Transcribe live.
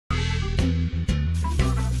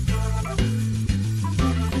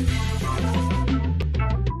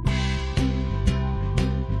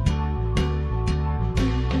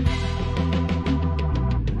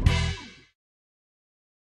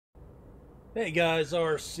Hey guys,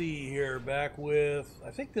 RC here, back with,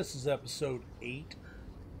 I think this is episode 8.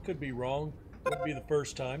 Could be wrong. Would be the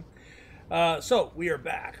first time. So, we are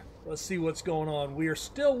back. Let's see what's going on. We are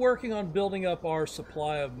still working on building up our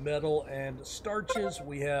supply of metal and starches.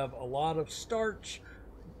 We have a lot of starch,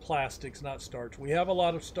 plastics, not starch. We have a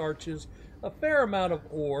lot of starches, a fair amount of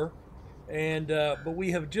ore, and but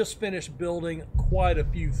we have just finished building quite a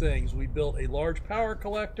few things. We built a large power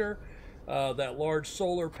collector, that large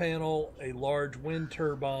solar panel, a large wind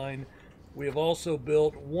turbine. We have also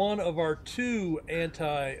built one of our two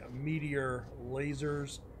anti-meteor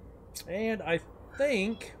lasers, and I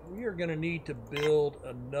think we are going to need to build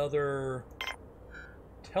another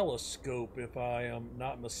telescope, if I am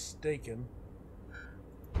not mistaken.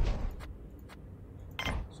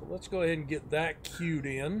 So let's go ahead and get that queued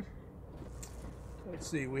in. Let's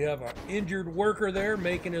see, we have an injured worker there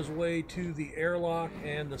making his way to the airlock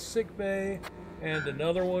and the sick bay, and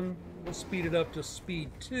another one. We'll speed it up to speed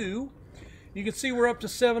 2. You can see we're up to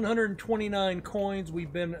 729 coins.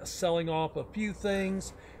 We've been selling off a few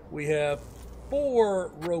things. We have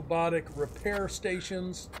 4 robotic repair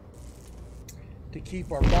stations to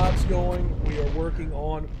keep our bots going. We are working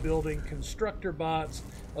on building constructor bots,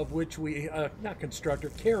 of which we, not constructor,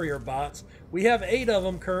 carrier bots. We have 8 of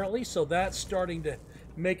them currently, so that's starting to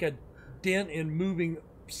make a dent in moving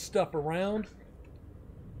stuff around.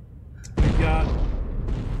 We got,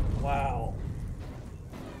 wow.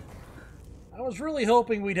 I was really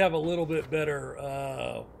hoping we'd have a little bit better,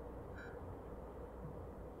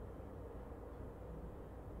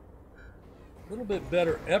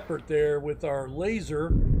 effort there with our laser,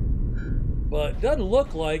 but doesn't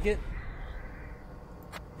look like it.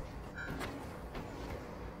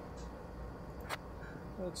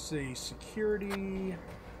 Let's see, security.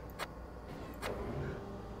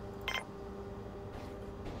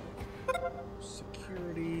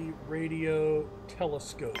 Security, radio,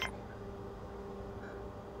 telescope.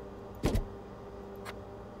 I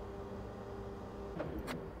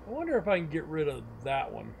wonder if I can get rid of that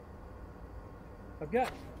one. I've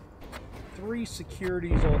got 3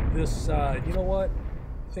 securities on this side. You know what?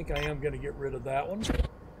 I think I am going to get rid of that one.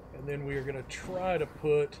 And then we are going to try to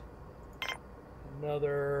put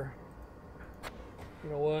another,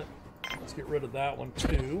 you know what? Let's get rid of that one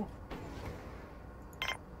too.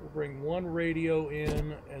 We'll bring 1 radio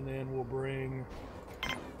in, and then we'll bring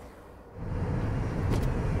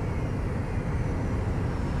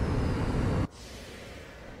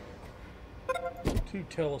two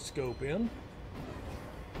telescope in.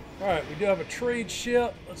 Alright, we do have a trade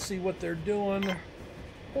ship. Let's see what they're doing.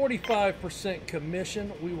 45%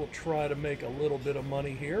 commission. We will try to make a little bit of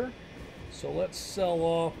money here. So let's sell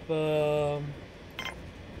off let's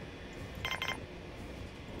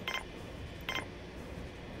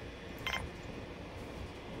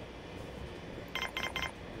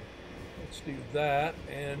do that,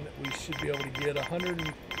 and we should be able to get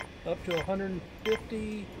 100 up to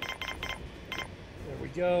 150. There we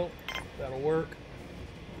go. That'll work.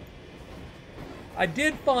 I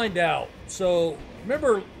did find out. So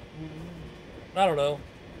remember, I don't know,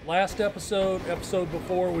 last episode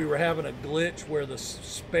before, we were having a glitch where the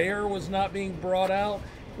spare was not being brought out,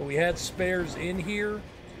 but we had spares in here.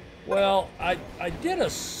 Well, I did a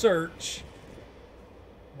search.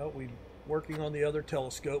 Oh, we're working on the other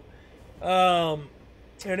telescope. And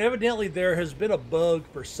evidently there has been a bug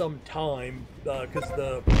for some time, because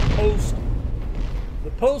the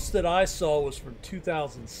post that I saw was from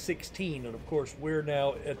 2016, and of course we're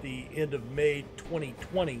now at the end of May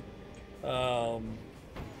 2020. But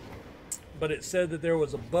it said that there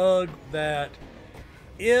was a bug that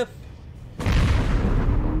if...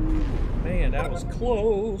 Man, that was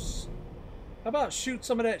close. How about shoot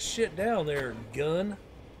some of that shit down there, gun?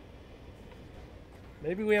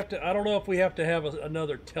 Maybe we have to... I don't know if we have to have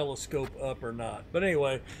another telescope up or not. But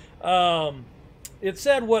anyway, it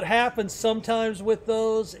said what happens sometimes with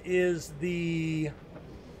those is the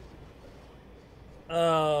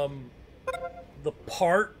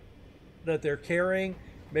part that they're carrying,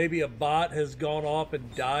 maybe a bot has gone off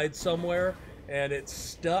and died somewhere and it's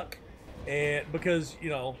stuck, and because, you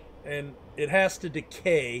know, and it has to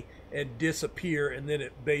decay and disappear, and then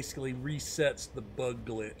it basically resets the bug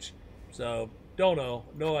glitch. So don't know,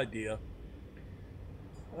 no idea.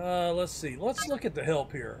 Let's see. Let's look at the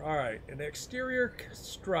help here. All right, an exterior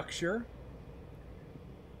structure,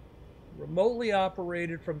 remotely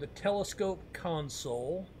operated from the telescope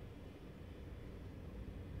console.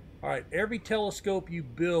 All right, every telescope you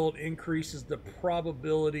build increases the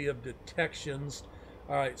probability of detections.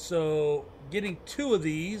 All right, so getting 2 of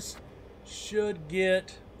these should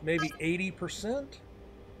get maybe 80%.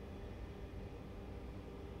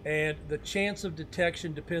 And the chance of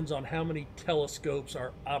detection depends on how many telescopes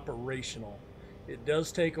are operational. It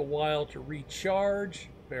does take a while to recharge,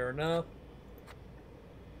 fair enough.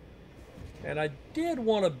 And I did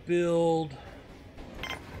want to build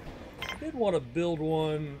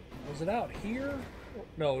one. Was it out here?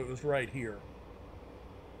 No, it was right here.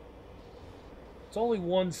 It's only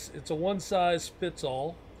one, it's a one size fits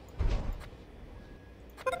all.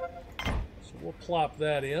 So we'll plop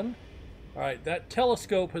that in. All right, that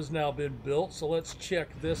telescope has now been built, so let's check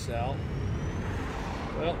this out.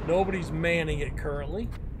 Well, nobody's manning it currently.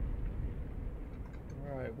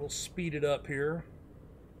 All right, we'll speed it up here.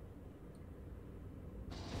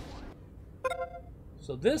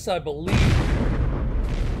 So this, I believe...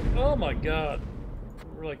 Oh my God.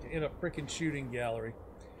 We're like in a freaking shooting gallery.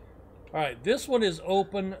 All right, this one is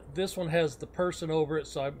open. This one has the person over it,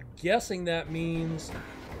 so I'm guessing that means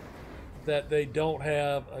that they don't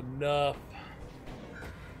have enough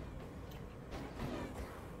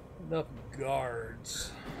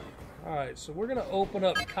guards. All right, so we're gonna open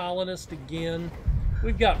up colonist again.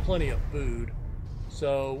 We've got plenty of food,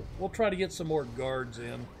 so we'll try to get some more guards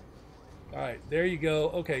in. All right, there you go.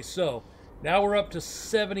 Okay, so now we're up to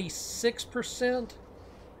 76%.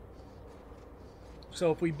 So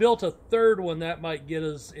if we built a third one, that might get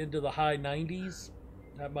us into the high 90s.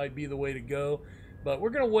 That might be the way to go. But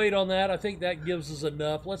we're going to wait on that. I think that gives us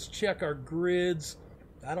enough. Let's check our grids.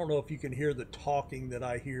 I don't know if you can hear the talking that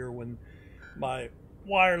I hear when my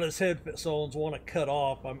wireless headphones want to cut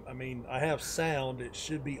off. I mean, I have sound. It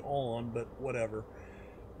should be on, but whatever.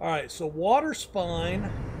 All right, so water's fine.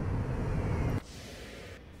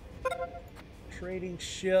 Trading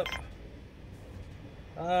ship.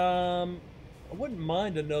 I wouldn't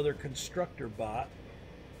mind another constructor bot.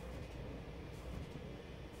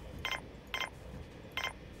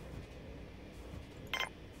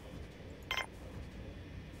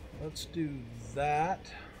 Let's do that.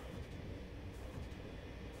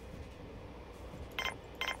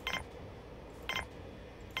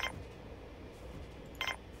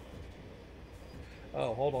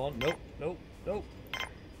 Oh, hold on. Nope, nope, nope.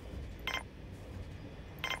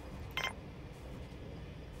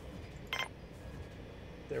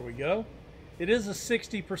 There we go. It is a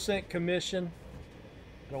 60% commission.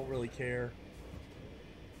 I don't really care.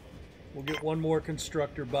 We'll get one more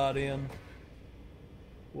constructor bot in.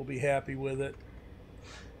 We'll be happy with it.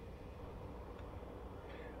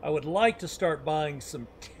 I would like to start buying some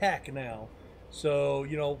tech now. So,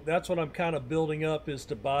 you know, that's what I'm kind of building up, is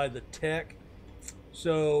to buy the tech.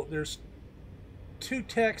 So there's two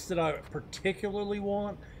techs that I particularly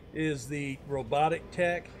want. Is the robotic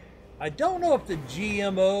tech. I don't know if the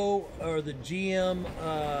GMO or the GM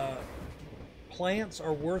plants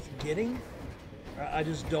are worth getting. I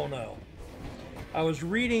just don't know. I was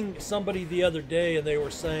reading somebody the other day, and they were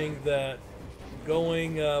saying that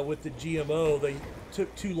going with the GMO, they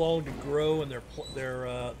took too long to grow, and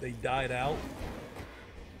they died out.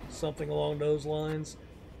 Something along those lines.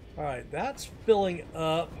 All right, that's filling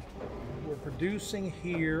up. We're producing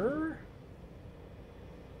here.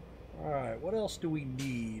 All right, what else do we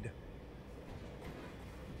need?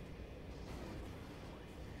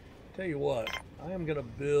 Tell you what, I am going to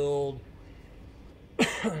build...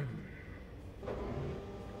 I'm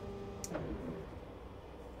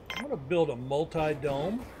going to build a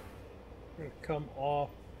multi-dome. I'm going to come off...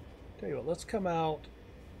 Tell you what, let's come out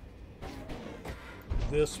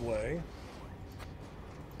this way.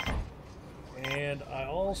 And I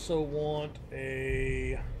also want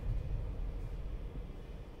a...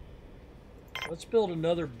 Let's build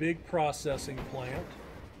another big processing plant.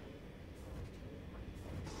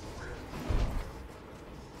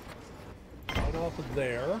 Right off of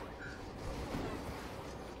there.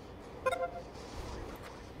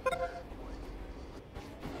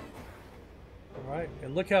 Alright,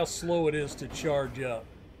 and look how slow it is to charge up.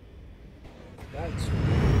 That's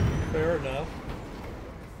fair enough.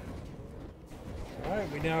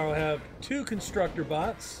 Alright, we now have 2 constructor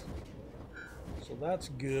bots. So that's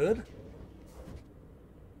good.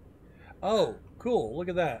 Oh, cool. Look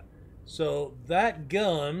at that. So that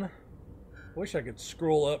gun, wish I could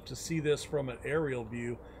scroll up to see this from an aerial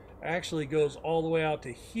view, actually goes all the way out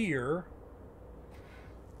to here.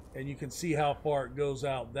 And you can see how far it goes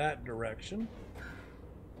out that direction.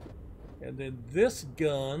 And then this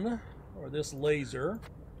gun, or this laser,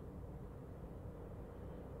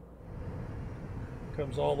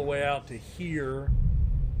 comes all the way out to here.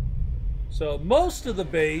 So most of the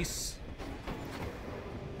base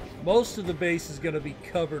is going to be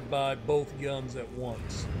covered by both guns at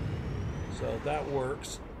once. So that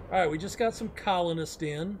works. All right, we just got some colonists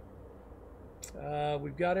in.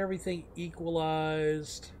 We've got everything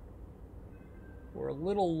equalized. We're a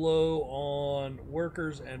little low on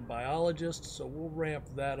workers and biologists, so we'll ramp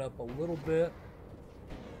that up a little bit.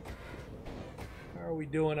 How are we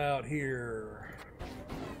doing out here?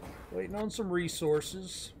 Waiting on some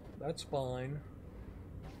resources. That's fine.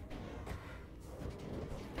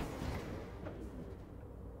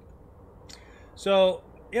 So,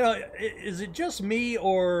 you know, is it just me,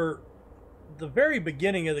 or the very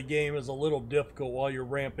beginning of the game is a little difficult while you're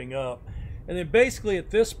ramping up? And then basically at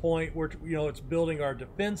this point, it's building our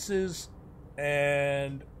defenses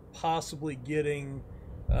and possibly getting,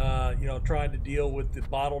 trying to deal with the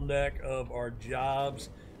bottleneck of our jobs.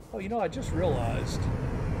 Oh, I just realized.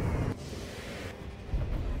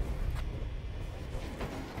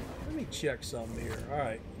 Let me check something here. All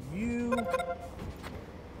right,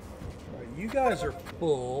 you guys are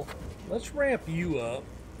full. Let's ramp you up.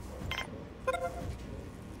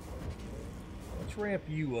 Let's ramp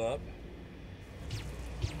you up.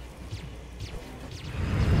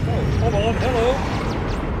 Oh, hold on. Hello.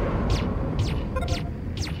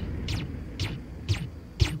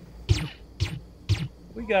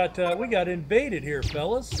 We got invaded here,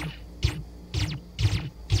 fellas.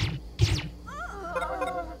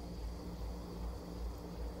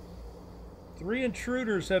 Three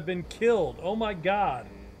intruders have been killed. Oh my God.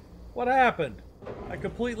 What happened? I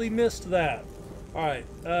completely missed that. All right.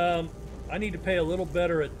 I need to pay a little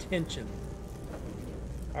better attention.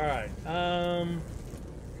 All right.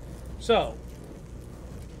 So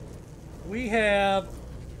we have,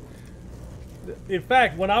 in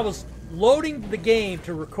fact, when I was loading the game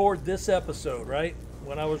to record this episode, right?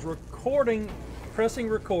 When I was pressing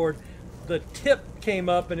record, the tip came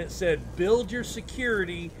up and it said, build your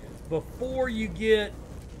security before you get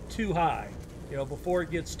too high. Before it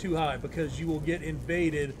gets too high, because you will get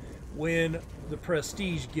invaded when the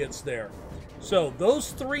prestige gets there. So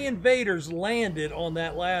those 3 invaders landed on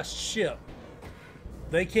that last ship.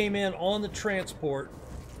 They came in on the transport,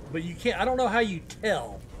 but you can't, I don't know how you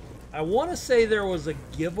tell. I want to say there was a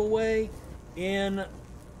giveaway in,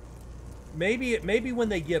 maybe when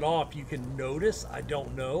they get off you can notice, I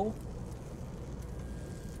don't know.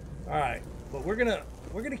 All right, but we're gonna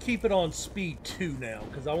keep it on speed 2 now,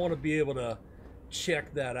 because I want to be able to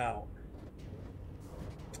check that out.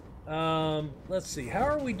 Let's see, how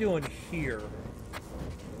are we doing here?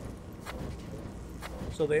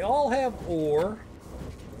 So they all have ore.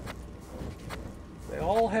 They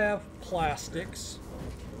all have plastics.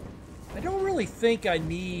 I don't really think I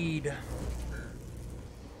need,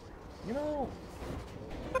 I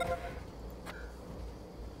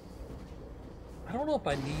don't know if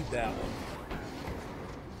I need that one.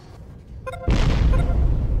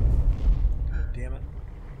 Damn it.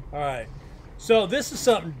 All right. So this is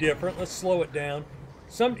something different. Let's slow it down.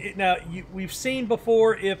 We've seen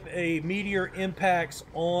before, if a meteor impacts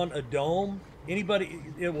on a dome,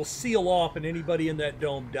 it will seal off and anybody in that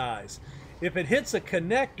dome dies. If it hits a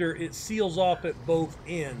connector, it seals off at both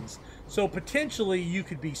ends. So potentially you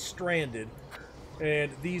could be stranded,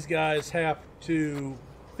 and these guys have to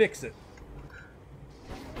fix it.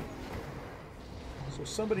 So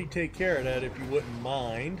somebody take care of that if you wouldn't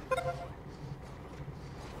mind.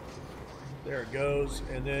 There it goes.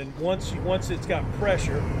 And then once it's got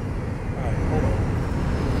pressure. All right, hold on.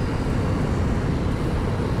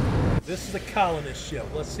 This is a colonist ship.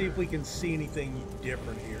 Let's see if we can see anything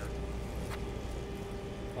different here.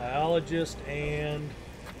 Biologist and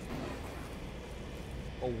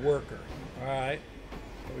a worker. All right.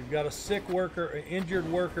 So we've got a sick worker, an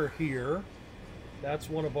injured worker here. That's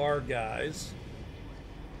one of our guys.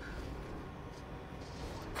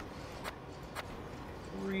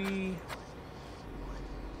 3.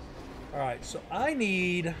 All right, so I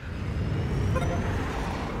need...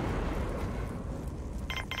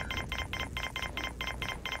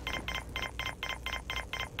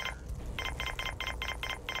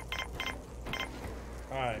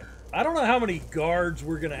 All right, I don't know how many guards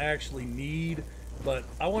we're going to actually need, but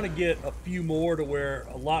I want to get a few more to where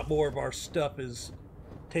a lot more of our stuff is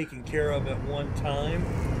taken care of at one time.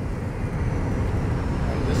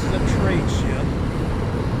 All right, this is a trade ship.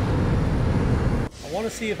 I want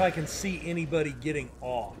to see if I can see anybody getting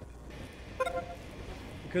off.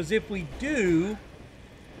 Because if we do,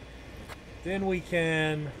 then we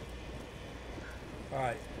can...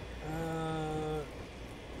 Alright.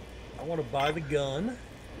 I want to buy the gun.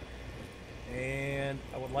 And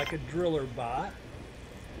I would like a driller bot.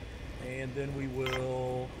 And then we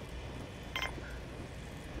will...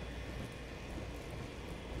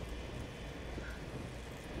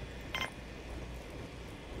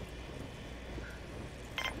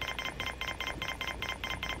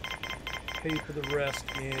 pay for the rest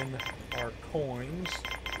in our coins.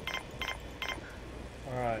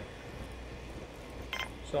 Alright.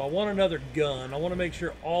 So I want another gun. I want to make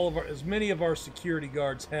sure as many of our security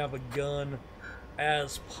guards have a gun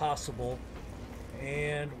as possible.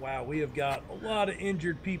 And wow, we have got a lot of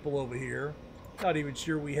injured people over here. Not even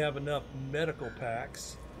sure we have enough medical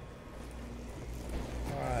packs.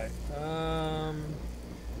 Alright.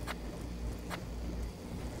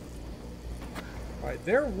 Alright,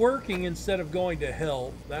 they're working instead of going to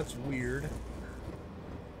help. That's weird.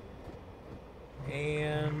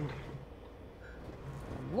 And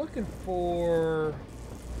I'm looking for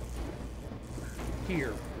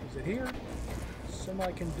here. Is it here?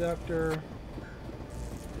 Semiconductor.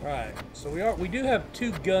 Alright, so we do have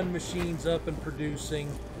 2 gun machines up and producing,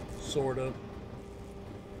 sort of.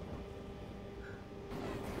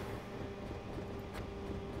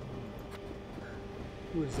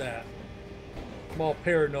 Who is that? I'm all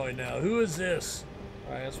paranoid now. Who is this?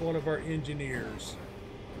 Alright, that's one of our engineers.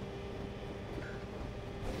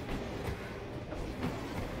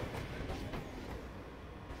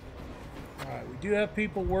 Alright, we do have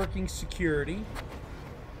people working security.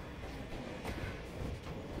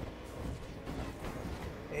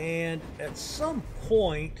 And at some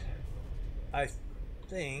point, I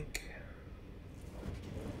think...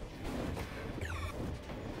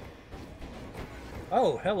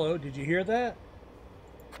 Oh, hello, did you hear that?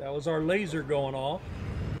 That was our laser going off.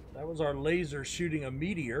 That was our laser shooting a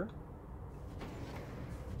meteor.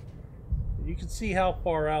 You can see how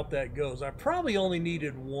far out that goes. I probably only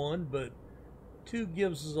needed 1, but 2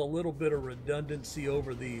 gives us a little bit of redundancy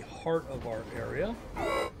over the heart of our area.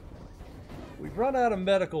 We've run out of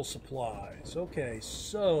medical supplies. Okay,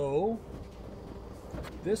 so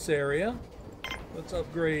this area, let's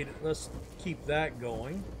upgrade, let's keep that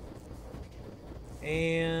going.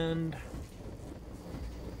 And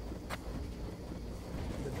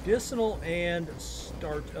medicinal and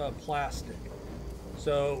plastic.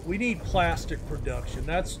 So we need plastic production.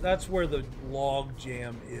 That's where the log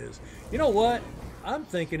jam is. You know what? I'm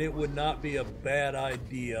thinking it would not be a bad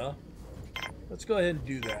idea. Let's go ahead and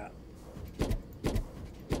do that.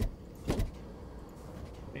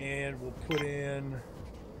 And we'll put in,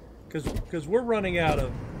 because we're running out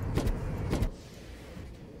of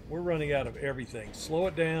everything. Slow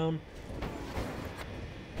it down.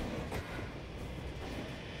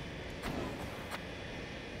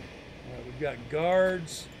 We've got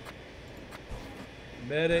guards,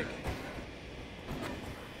 medic,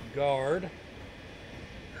 guard.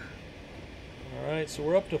 All right, so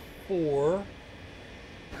we're up to 4.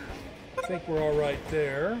 I think we're all right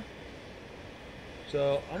there.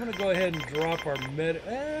 So I'm going to go ahead and drop our medic.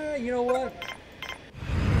 You know what?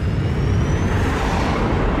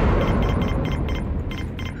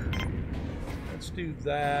 Let's do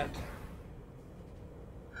that.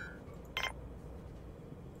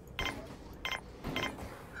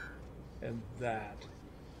 And that.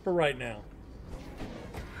 For right now.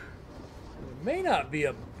 It may not be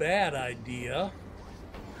a bad idea.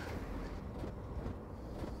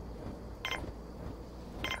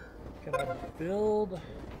 Can I build?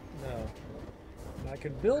 No. I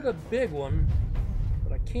can build a big one,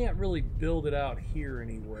 but I can't really build it out here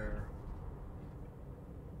anywhere.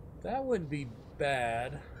 That wouldn't be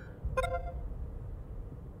bad.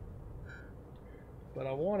 But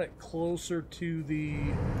I want it closer to the...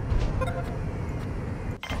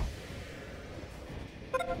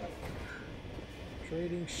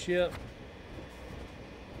 trading ship.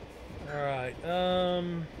 Alright,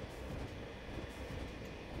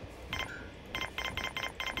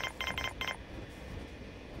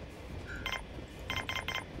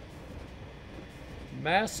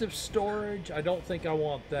 massive storage, I don't think I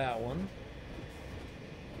want that one.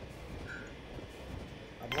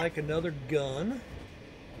 I'd like another gun.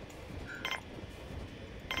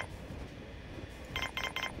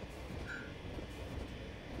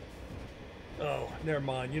 Oh, never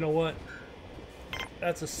mind. You know what?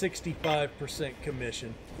 That's a 65%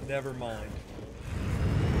 commission. Never mind.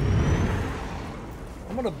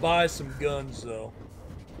 I'm going to buy some guns, though.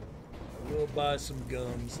 I will buy some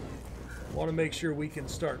guns. I want to make sure we can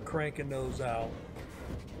start cranking those out.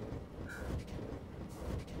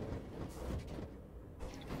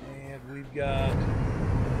 And we've got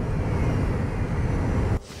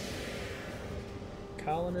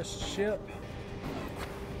colonist ship,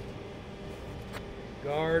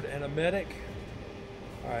 guard, and a medic.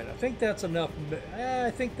 All right, I think that's enough.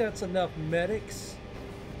 I think that's enough medics.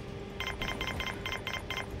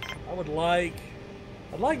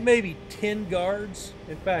 I'd like maybe 10 guards.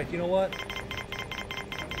 In fact, you know what?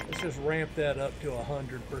 Let's just ramp that up to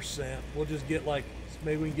 100%. We'll just get like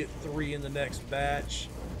Maybe we can get 3 in the next batch.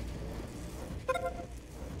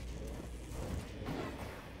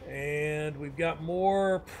 And we've got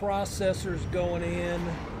more processors going in.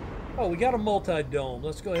 Oh, we got a multi-dome.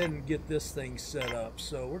 Let's go ahead and get this thing set up.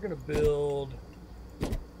 So we're going to build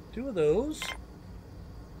 2 of those.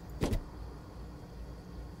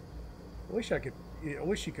 I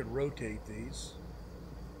wish you could rotate these.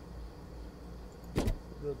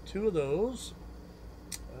 Build 2 of those.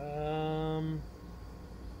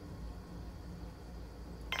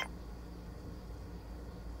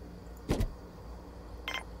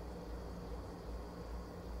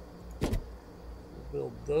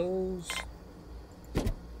 Build those.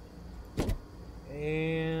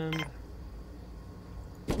 And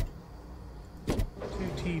 2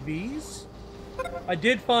 TVs. I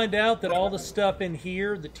did find out that all the stuff in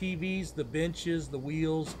here, the TVs, the benches, the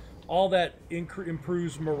wheels, all that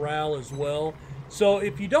improves morale as well. So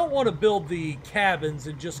if you don't want to build the cabins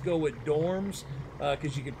and just go with dorms,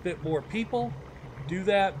 because you can fit more people, do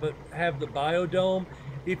that, but have the biodome.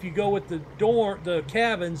 If you go with the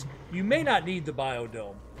cabins, you may not need the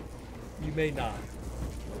biodome. You may not.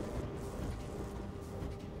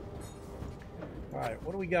 All right,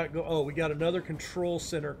 what do we got? Oh, we got another control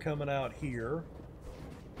center coming out here.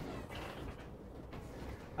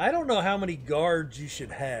 I don't know how many guards you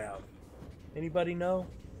should have. Anybody know?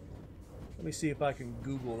 Let me see if I can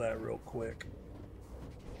Google that real quick.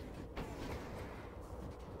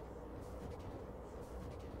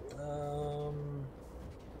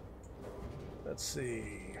 Let's see.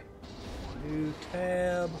 New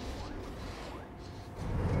tab.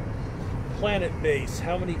 Planetbase.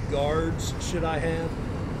 How many guards should I have?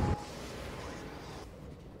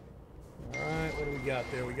 Alright, what do we got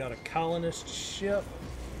there? We got a colonist ship.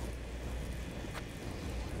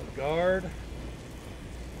 A guard.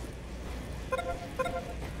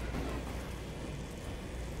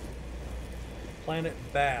 Planet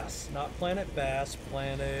Bass. Not Planet Bass.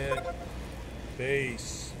 Planet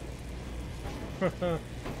Base.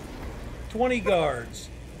 20 guards.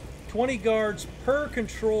 20 guards per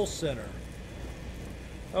control center.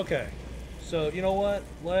 Okay. So, you know what?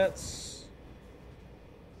 Let's...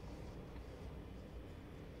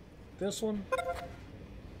 This one?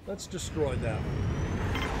 Let's destroy that one.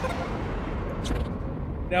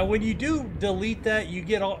 Now, when you do delete that, you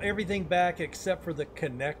get everything back except for the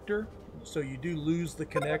connector. So you do lose the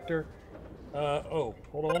connector. Oh,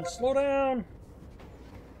 hold on. Slow down.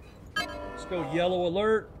 Let's go yellow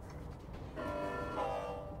alert.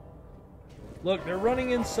 Look, they're running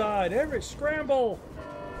inside. Scramble!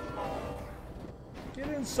 Get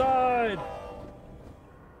inside!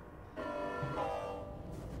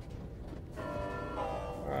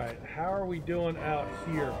 Alright, how are we doing out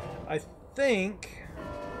here? I think...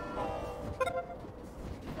 I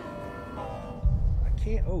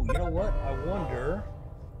can't... Oh, you know what? I wonder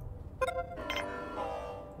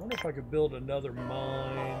if I could build another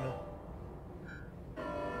mine.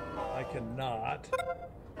 I cannot.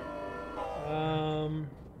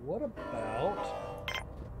 What about...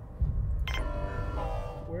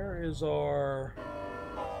 Where is our...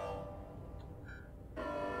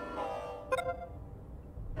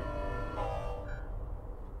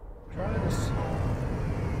 Try this.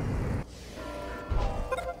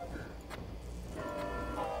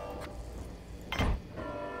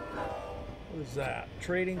 What is that?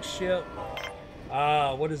 Trading ship.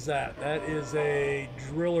 Ah, what is that? That is a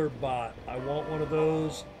driller bot. I want one of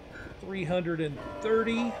those.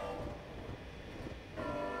 330.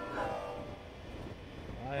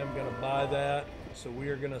 I am going to buy that. So we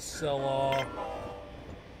are going to sell off.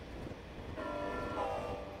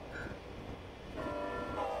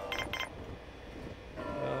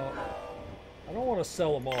 Well, I don't want to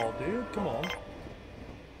sell them all, dude. Come on.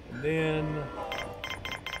 And then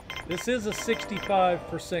this is a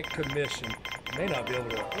 65% commission. I may not be able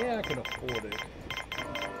to. Yeah, I can afford it.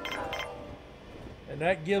 And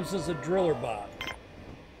that gives us a driller bot.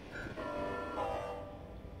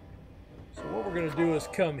 So what we're going to do is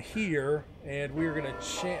come here, and we're going to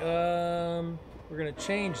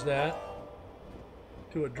change that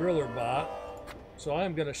to a driller bot. So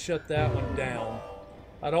I'm going to shut that one down.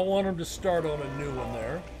 I don't want them to start on a new one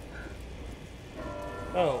there.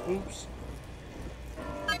 Oh, oops.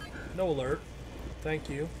 No alert. Thank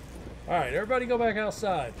you. All right, everybody go back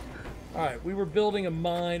outside. All right, we were building a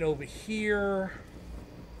mine over here.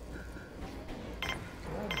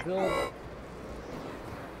 Build.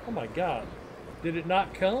 Oh my god. Did it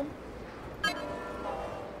not come?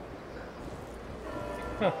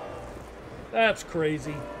 Huh. That's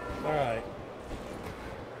crazy. Alright.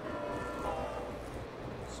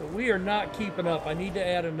 So we are not keeping up. I need to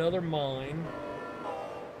add another mine.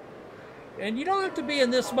 And you don't have to be in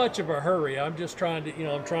this much of a hurry. I'm just trying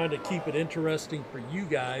to, I'm trying to keep it interesting for you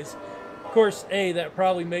guys. Of course, that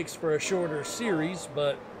probably makes for a shorter series,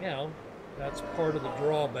 but, that's part of the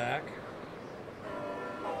drawback.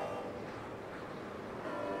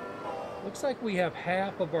 Looks like we have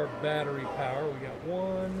half of our battery power. We got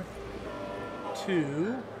 1,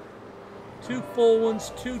 2 full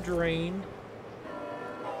ones, 2 drained.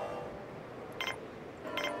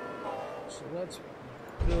 So let's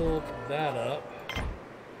build that up.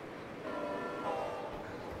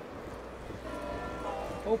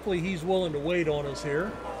 Hopefully he's willing to wait on us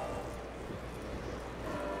here.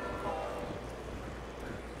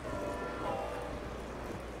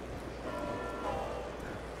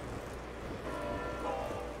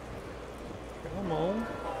 Come on.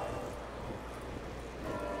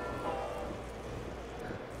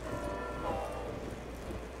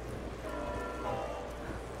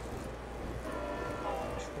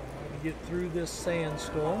 Trying to get through this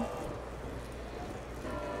sandstorm.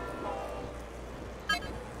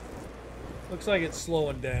 Looks like it's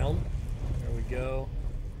slowing down. There we go.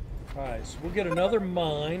 Alright, so we'll get another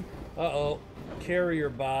mine. Uh-oh. Carrier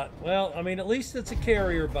bot. Well, I mean, at least it's a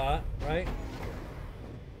carrier bot, right?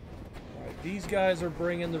 Alright, these guys are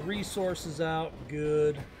bringing the resources out.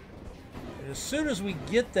 Good. And as soon as we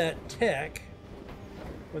get that tech,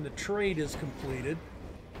 when the trade is completed,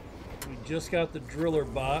 we just got the driller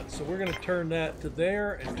bot, so we're going to turn that to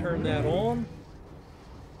there and turn that on.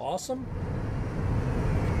 Awesome.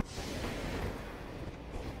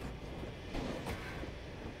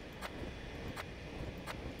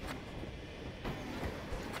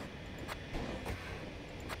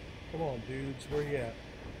 Come on, dudes, where you at?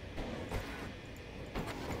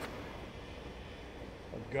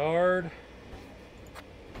 A guard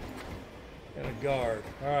and a guard.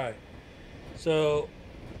 Alright. So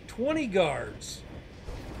 20 guards.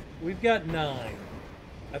 We've got 9.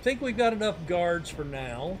 I think we've got enough guards for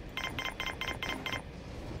now.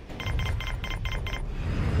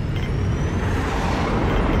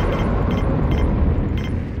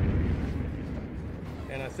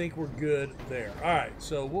 I think we're good there. Alright,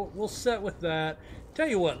 so we'll set with that. Tell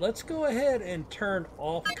you what, let's go ahead and turn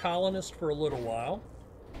off colonist for a little while.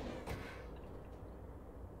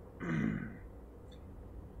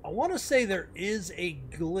 I want to say there is a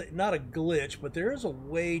glitch, not a glitch, but there is a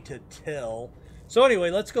way to tell. So anyway,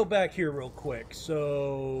 let's go back here real quick.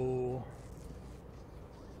 So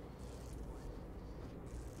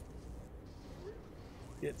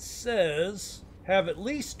it says have at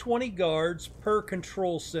least 20 guards per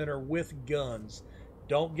control center with guns.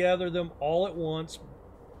 Don't gather them all at once,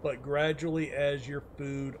 but gradually as your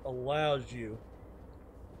food allows you.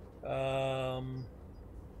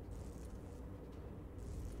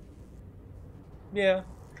 Yeah.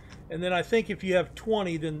 And then I think if you have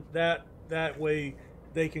 20, then that way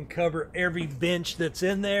they can cover every bench that's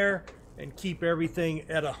in there and keep everything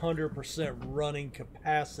at 100% running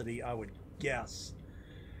capacity, I would guess.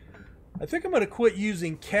 I think I'm going to quit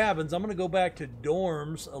using cabins. I'm going to go back to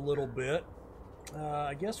dorms a little bit.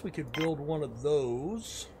 I guess we could build one of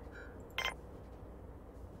those.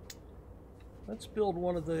 Let's build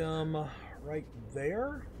one of them right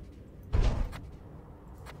there.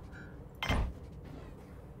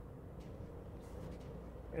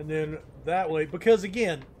 And then that way, because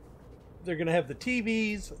again, they're going to have the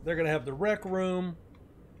TVs, they're going to have the rec room,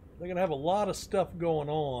 they're going to have a lot of stuff going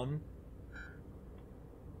on.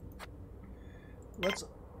 Let's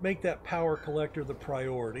make that power collector the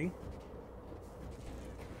priority.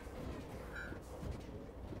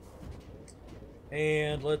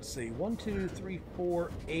 And let's see, 1, 2, 3,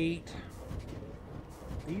 4, 8.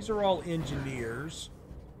 These are all engineers.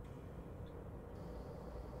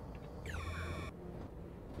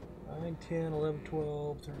 9, 10, 11,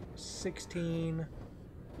 12, 13, 16.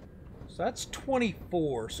 So that's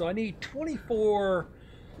 24. So I need 24,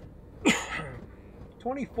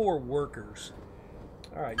 24 workers.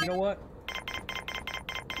 All right, you know what?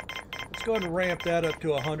 Let's go ahead and ramp that up to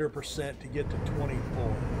 100% to get to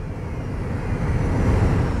 24.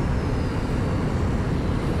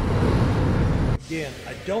 Again,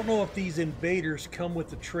 I don't know if these invaders come with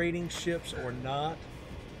the trading ships or not.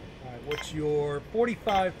 All right, what's your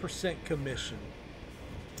 45% commission?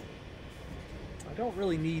 I don't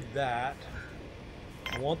really need that.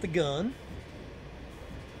 I want the gun.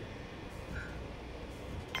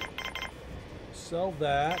 Sell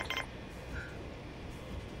that.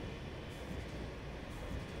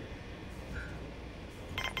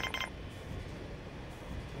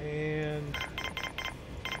 And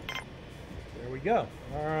there we go.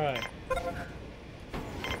 All right. Let's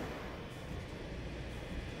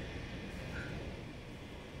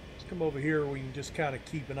come come over here, we can just kind of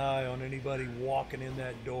keep an eye on anybody walking in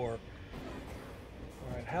that door.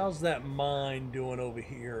 All right, how's that mine doing over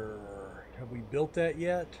here? Have we built that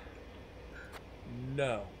yet?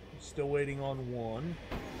 No. Still waiting on one.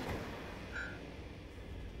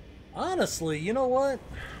 Honestly, you know what?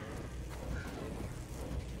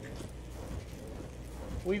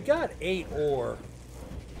 We've got 8 ore.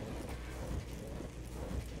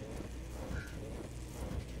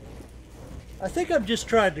 I think I'm just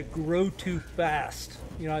trying to grow too fast.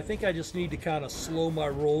 You know, I think I just need to kind of slow my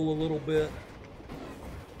roll a little bit.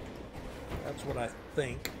 That's what I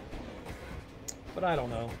think. But I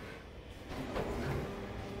don't know.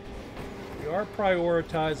 We are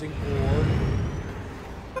prioritizing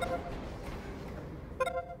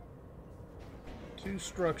ore. 2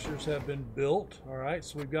 structures have been built. All right,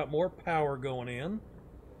 so we've got more power going in.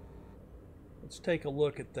 Let's take a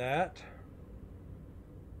look at that.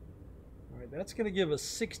 All right, that's going to give us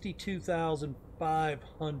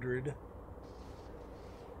 62,500.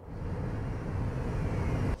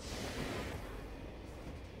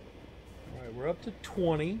 All right, we're up to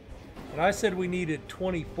 20. And I said we needed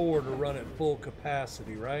 24 to run at full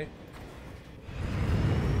capacity, right?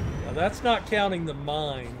 Now that's not counting the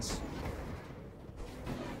mines.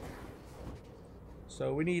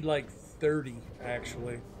 So we need like 30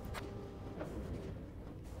 actually.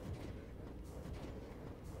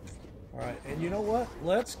 All right, and you know what?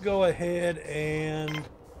 Let's go ahead and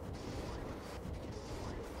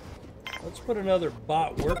let's put another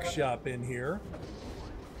bot workshop in here.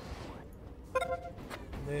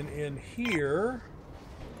 And then in here,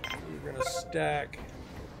 we're going to stack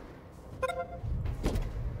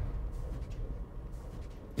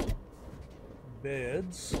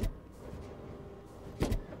beds.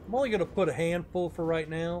 I'm only going to put a handful for right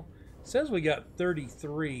now. It says we got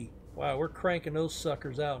 33. Wow, we're cranking those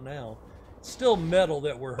suckers out now. It's still metal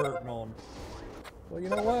that we're hurting on. Well, you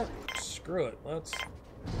know what? Screw it. That's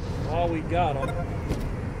all we got them.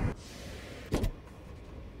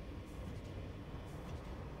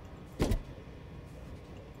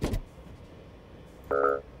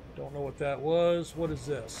 Don't know what that was. What is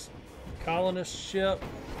this? Colonist ship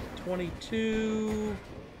 22.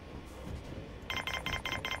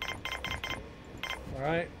 All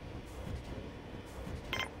right.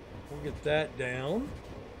 We'll get that down.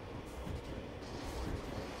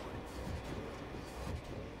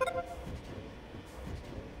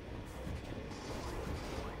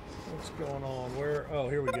 What's going on? Where? Oh,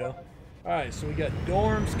 here we go. All right, so we got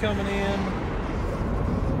dorms coming in.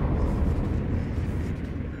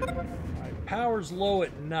 All right, power's low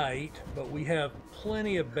at night, but we have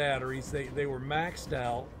plenty of batteries. They were maxed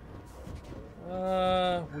out.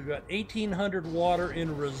 We've got 1,800 water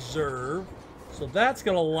in reserve. So that's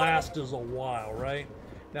going to last us a while, right?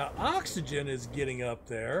 Now, oxygen is getting up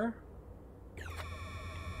there.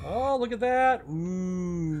 Oh, look at that.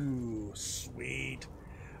 Ooh, sweet.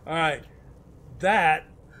 All right. That,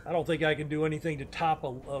 I don't think I can do anything to top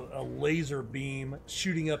a laser beam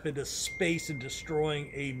shooting up into space and destroying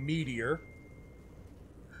a meteor.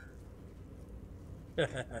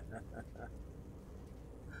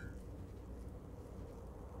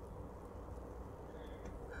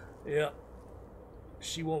 Yeah.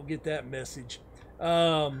 She won't get that message.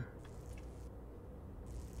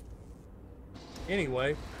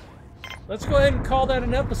 Anyway, let's go ahead and call that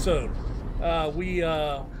an episode.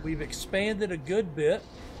 We've expanded a good bit.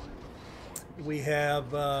 We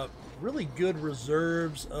have really good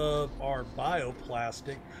reserves of our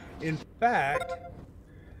bioplastic. In fact,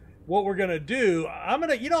 what we're gonna do, I'm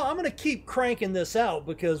gonna keep cranking this out,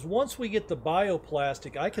 because once we get the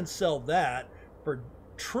bioplastic, I can sell that for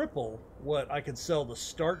triple what I can sell the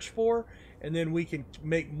starch for, and then we can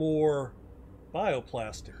make more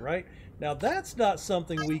bioplastic, right? Now that's not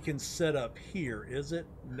something we can set up here, is it?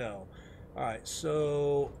 No. All right,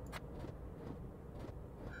 so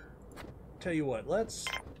tell you what, let's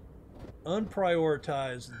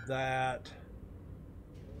unprioritize that.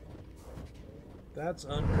 That's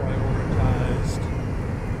unprioritized.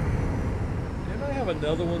 Didn't I have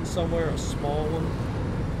another one somewhere, a small one?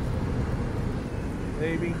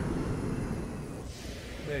 Maybe.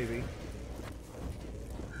 Maybe.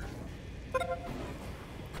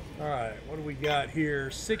 Alright, what do we got here?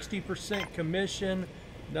 60% commission.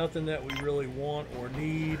 Nothing that we really want or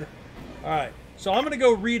need. Alright, so I'm going to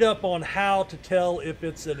go read up on how to tell if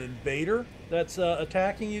it's an invader that's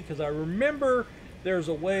attacking you, because I remember there's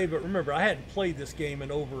a way, but remember, I hadn't played this game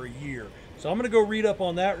in over a year. So I'm going to go read up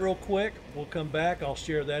on that real quick. We'll come back. I'll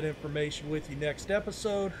share that information with you next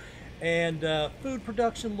episode. And food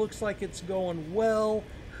production looks like it's going well.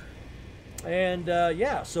 And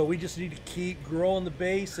yeah, so we just need to keep growing the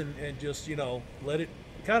base and just, you know, let it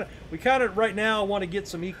we kind of right now want to get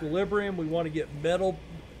some equilibrium. We want to get metal,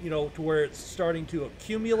 you know, to where it's starting to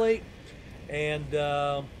accumulate. And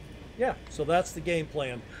yeah, so that's the game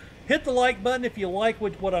plan. Hit the like button if you like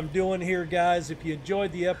what I'm doing here, guys. If you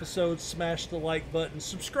enjoyed the episode, smash the like button.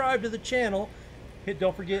 Subscribe to the channel.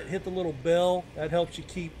 Don't forget, hit the little bell. That helps you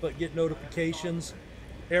get notifications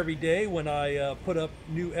every day when I put up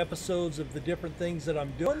new episodes of the different things that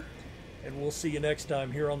I'm doing. And we'll see you next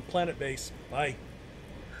time here on Planetbase. Bye.